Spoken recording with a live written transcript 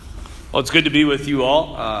Well, it's good to be with you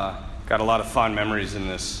all. Got a lot of fond memories in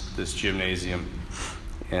this gymnasium.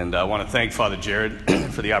 And I want to thank Father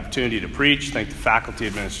Jared for the opportunity to preach. Thank the faculty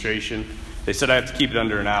administration. They said I have to keep it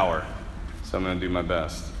under an hour, so I'm going to do my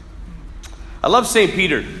best. I love St.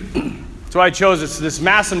 Peter. That's why I chose it. This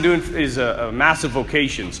Mass I'm doing is a Mass of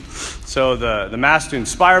vocations. So the Mass to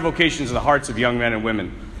inspire vocations in the hearts of young men and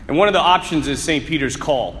women. And one of the options is St. Peter's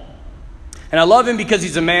call. And I love him because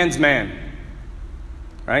he's a man's man.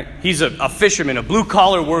 Right? He's a fisherman, a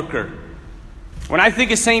blue-collar worker. When I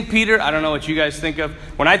think of St. Peter, I don't know what you guys think of.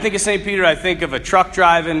 When I think of St. Peter, I think of a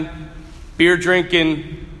truck-driving,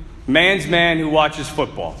 beer-drinking, man's man who watches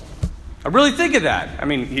football. I really think of that. I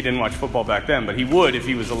mean, he didn't watch football back then, but he would if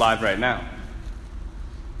he was alive right now.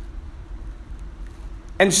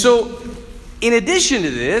 And so, in addition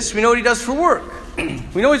to this, we know what he does for work.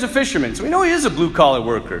 We know he's a fisherman, so we know he is a blue-collar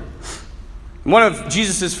worker. One of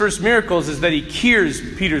Jesus' first miracles is that he cures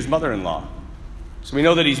Peter's mother-in-law. So we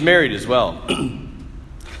know that he's married as well.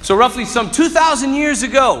 So roughly some 2,000 years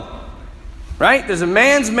ago, right, there's a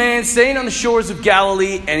man's man staying on the shores of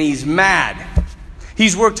Galilee, and he's mad.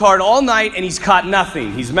 He's worked hard all night, and he's caught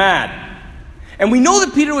nothing. He's mad. And we know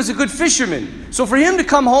that Peter was a good fisherman. So for him to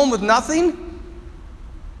come home with nothing,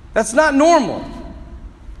 that's not normal.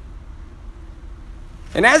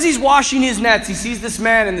 And as he's washing his nets, he sees this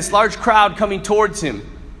man and this large crowd coming towards him.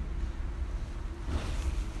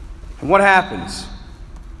 And what happens?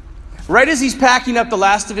 Right as he's packing up the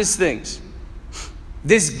last of his things,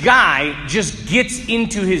 this guy just gets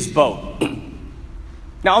into his boat.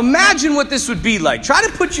 Now imagine what this would be like. Try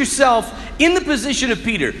to put yourself in the position of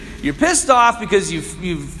Peter. You're pissed off because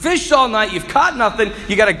you've fished all night, you've caught nothing,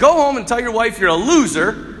 you got to go home and tell your wife you're a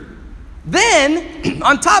loser. Then,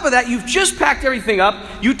 on top of that, you've just packed everything up,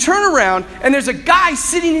 you turn around, and there's a guy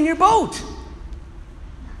sitting in your boat.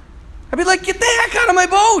 I'd be like, get the heck out of my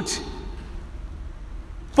boat.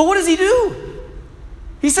 But what does he do?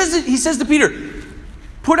 He says to Peter,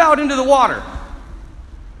 put out into the water.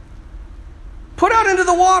 Put out into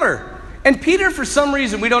the water. And Peter, for some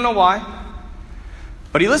reason, we don't know why,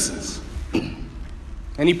 but he listens.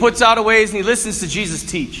 And he puts out a ways and he listens to Jesus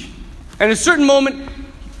teach. And at a certain moment,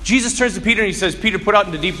 Jesus turns to Peter and he says, Peter, put out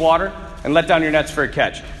into deep water and let down your nets for a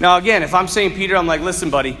catch. Now again, if I'm saying Peter, I'm like, listen,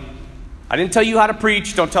 buddy, I didn't tell you how to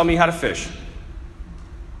preach. Don't tell me how to fish.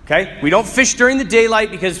 Okay? We don't fish during the daylight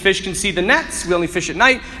because fish can see the nets. We only fish at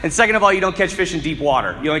night. And second of all, you don't catch fish in deep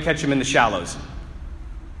water. You only catch them in the shallows.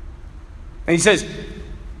 And he says,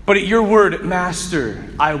 but at your word, Master,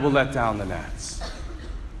 I will let down the nets.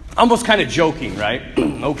 Almost kind of joking, right?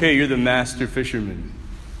 Okay, you're the master fisherman.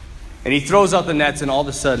 And he throws out the nets, and all of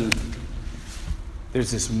a sudden, there's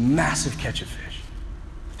this massive catch of fish.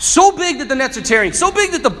 So big that the nets are tearing. So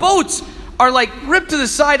big that the boats are like ripped to the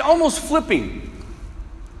side, almost flipping.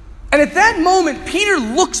 And at that moment, Peter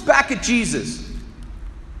looks back at Jesus.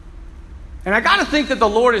 And I got to think that the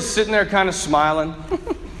Lord is sitting there kind of smiling,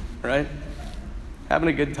 right? Having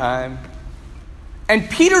a good time. And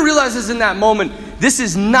Peter realizes in that moment, this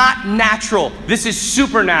is not natural. This is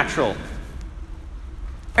supernatural.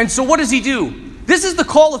 And so what does he do? This is the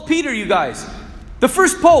call of Peter, you guys. The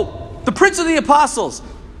first pope, the prince of the apostles.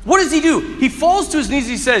 What does he do? He falls to his knees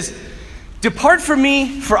and he says, depart from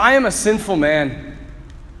me, for I am a sinful man.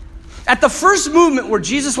 At the first movement where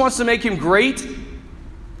Jesus wants to make him great,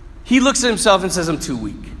 he looks at himself and says, I'm too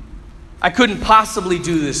weak. I couldn't possibly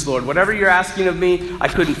do this, Lord. Whatever you're asking of me, I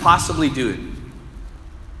couldn't possibly do it.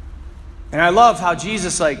 And I love how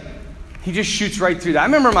Jesus, he just shoots right through that. I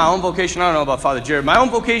remember my own vocation. I don't know about Father Jared. My own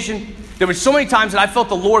vocation, there were so many times that I felt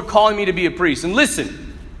the Lord calling me to be a priest. And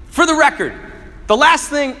listen, for the record, the last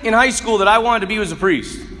thing in high school that I wanted to be was a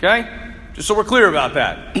priest. Okay? Just so we're clear about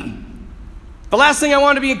that. The last thing I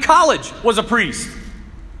wanted to be in college was a priest.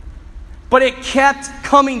 But it kept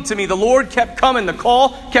coming to me. The Lord kept coming. The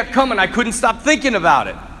call kept coming. I couldn't stop thinking about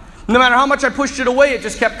it. No matter how much I pushed it away, it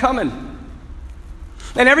just kept coming.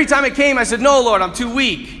 And every time it came, I said, no, Lord, I'm too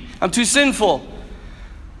weak. I'm too sinful.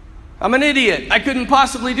 I'm an idiot. I couldn't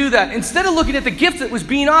possibly do that. Instead of looking at the gift that was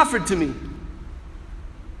being offered to me,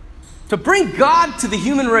 to bring God to the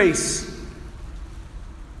human race.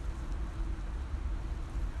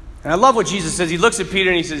 And I love what Jesus says. He looks at Peter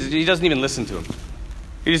and he says, he doesn't even listen to him.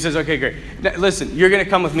 He just says, okay, great. Now, listen, you're going to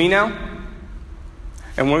come with me now,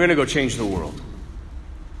 and we're going to go change the world.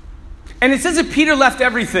 And it says that Peter left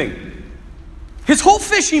everything. His whole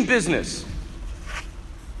fishing business.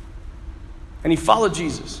 And he followed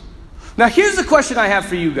Jesus. Now, here's the question I have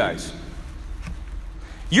for you guys.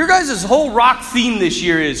 Your guys' whole rock theme this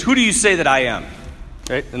year is, who do you say that I am?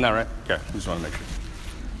 Okay, isn't that right? Okay, I just want to make sure.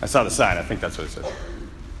 I saw the sign. I think that's what it says.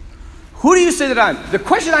 Who do you say that I am? The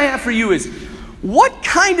question I have for you is, what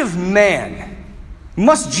kind of man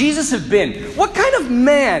must Jesus have been? What kind of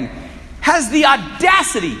man has the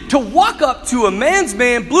audacity to walk up to a man's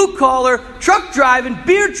man, blue-collar, truck-driving,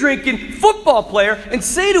 beer-drinking football player and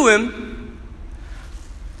say to him,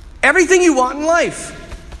 everything you want in life,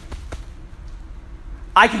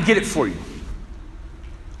 I can get it for you.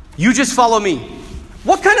 You just follow me.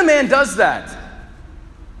 What kind of man does that?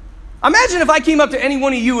 Imagine if I came up to any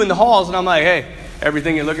one of you in the halls and I'm like, hey,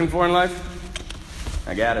 everything you're looking for in life,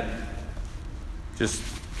 I got it. Just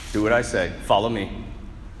do what I say. Follow me.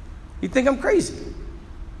 You'd think I'm crazy.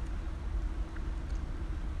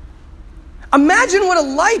 Imagine what a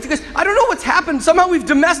life, because I don't know what's happened. Somehow we've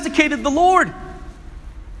domesticated the Lord.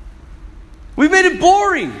 We've made it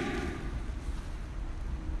boring.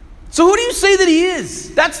 So who do you say that he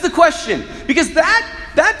is? That's the question. Because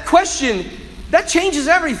that question, that changes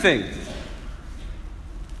everything.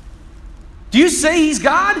 Do you say he's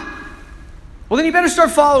God? Well, then you better start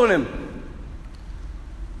following him.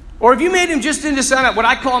 Or if you made him just into sign up, what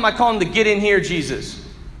I call him the get in here Jesus.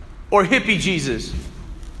 Or hippie Jesus.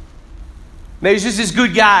 Maybe he's just this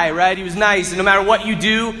good guy, right? He was nice, and no matter what you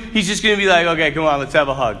do, he's just going to be like, okay, come on, let's have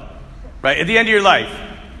a hug. Right? At the end of your life.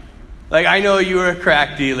 Like, I know you were a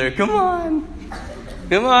crack dealer. Come on.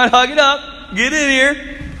 Come on, hug it up. Get in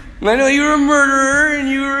here. I know you were a murderer and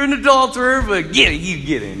you were an adulterer, but you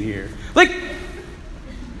get in here. Like,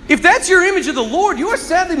 if that's your image of the Lord, you are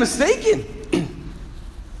sadly mistaken.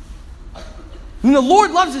 And the Lord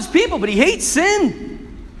loves his people, but he hates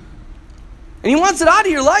sin. And he wants it out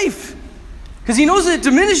of your life. Because he knows that it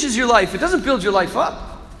diminishes your life. It doesn't build your life up.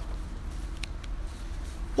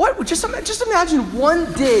 What? Just imagine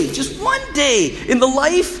one day, just one day in the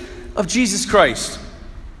life of Jesus Christ.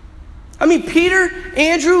 I mean, Peter,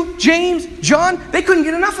 Andrew, James, John, they couldn't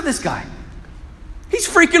get enough of this guy. He's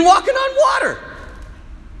freaking walking on water.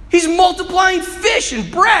 He's multiplying fish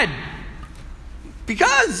and bread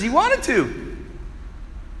because he wanted to.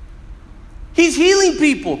 He's healing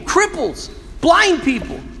people, cripples, blind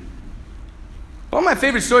people. One of my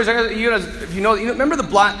favorite stories, if you know, remember the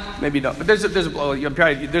blind, maybe not, but there's a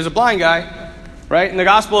blind guy, right, in the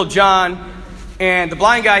Gospel of John, and the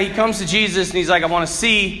blind guy, he comes to Jesus and he's like, I want to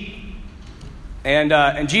see,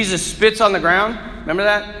 and Jesus spits on the ground, remember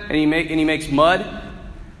that, and he makes mud,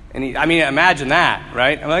 and imagine that,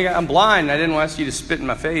 right? I'm blind, I didn't want you to spit in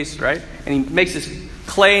my face, right? And he makes this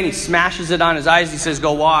clay and he smashes it on his eyes, and he says,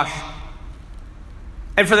 go wash.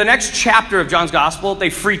 And for the next chapter of John's Gospel, they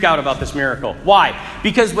freak out about this miracle. Why?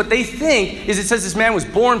 Because what they think is it says this man was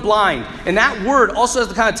born blind. And that word also has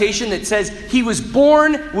the connotation that says he was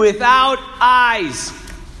born without eyes.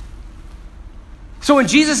 So when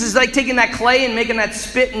Jesus is like taking that clay and making that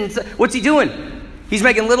spit, and what's he doing? He's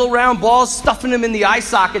making little round balls, stuffing them in the eye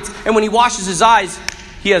sockets. And when he washes his eyes,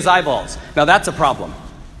 he has eyeballs. Now that's a problem.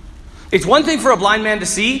 It's one thing for a blind man to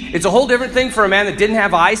see. It's a whole different thing for a man that didn't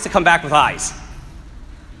have eyes to come back with eyes.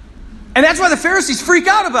 And that's why the Pharisees freak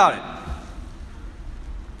out about it.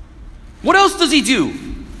 What else does he do?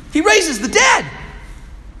 He raises the dead.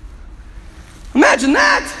 Imagine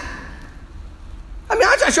that.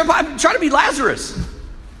 I'm trying to be Lazarus.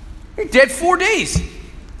 You're dead 4 days.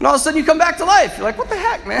 And all of a sudden you come back to life. You're like, what the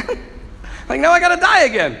heck, man? Like, now I got to die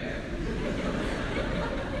again.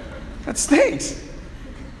 That stinks.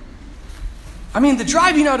 The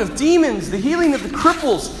driving out of demons, the healing of the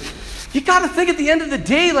cripples. You got to think at the end of the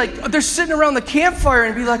day, like, they're sitting around the campfire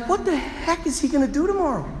and be like, what the heck is he going to do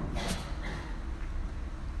tomorrow?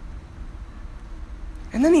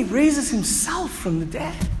 And then he raises himself from the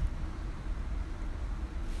dead.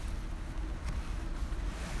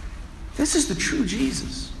 This is the true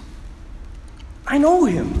Jesus. I know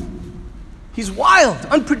him. He's wild,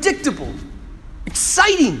 unpredictable,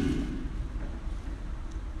 exciting.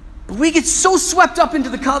 But we get so swept up into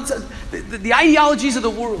the concept, the ideologies of the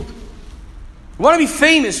world. We want to be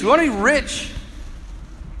famous. We want to be rich.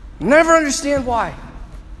 Never understand why.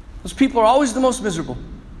 Those people are always the most miserable.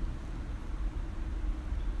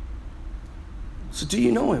 So do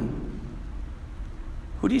you know him?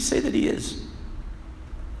 Who do you say that he is?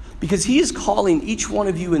 Because he is calling each one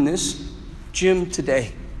of you in this gym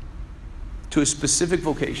today to a specific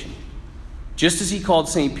vocation. Just as he called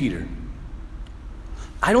St. Peter.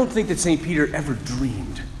 I don't think that St. Peter ever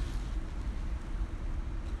dreamed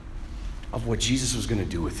of what Jesus was going to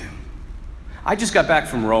do with him. I just got back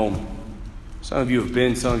from Rome. Some of you have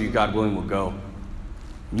been, some of you, God willing, will go.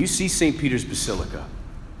 And you see St. Peter's Basilica.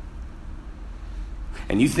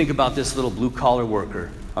 And you think about this little blue-collar worker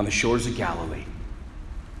on the shores of Galilee.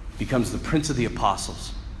 Becomes the Prince of the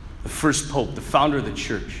Apostles, the first pope, the founder of the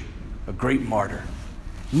church, a great martyr.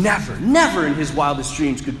 Never in his wildest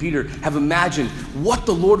dreams could Peter have imagined what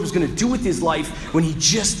the Lord was going to do with his life when he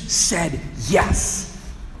just said yes.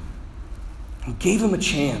 And gave him a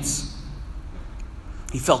chance.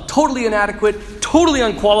 He felt totally inadequate, totally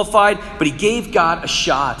unqualified, but he gave God a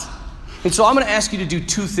shot. And so I'm going to ask you to do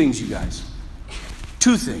two things, you guys.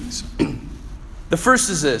 Two things. The first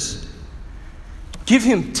is this. Give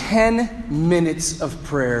him 10 minutes of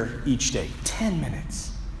prayer each day. 10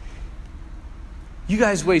 minutes. You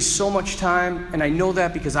guys waste so much time, and I know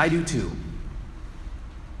that because I do too.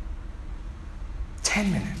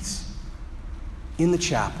 10 minutes in the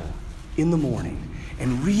chapel, in the morning,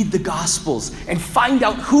 and read the Gospels and find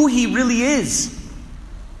out who he really is.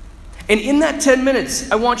 And in that 10 minutes,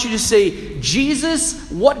 I want you to say, Jesus,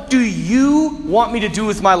 what do you want me to do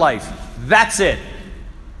with my life? That's it.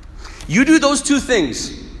 You do those two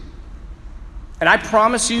things, and I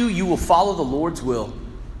promise you, you will follow the Lord's will.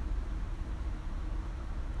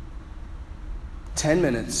 10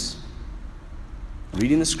 minutes,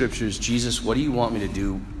 reading the scriptures. Jesus, what do you want me to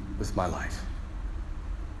do with my life?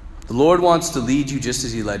 The Lord wants to lead you just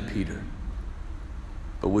as he led Peter.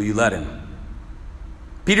 But will you let him?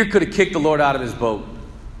 Peter could have kicked the Lord out of his boat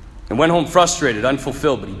and went home frustrated,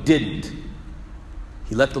 unfulfilled, but he didn't.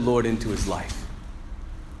 He let the Lord into his life.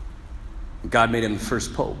 And God made him the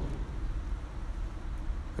first pope,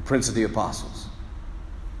 the prince of the apostles,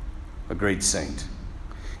 a great saint.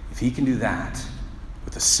 If he can do that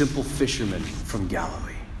with a simple fisherman from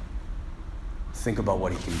Galilee, think about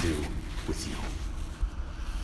what he can do with you.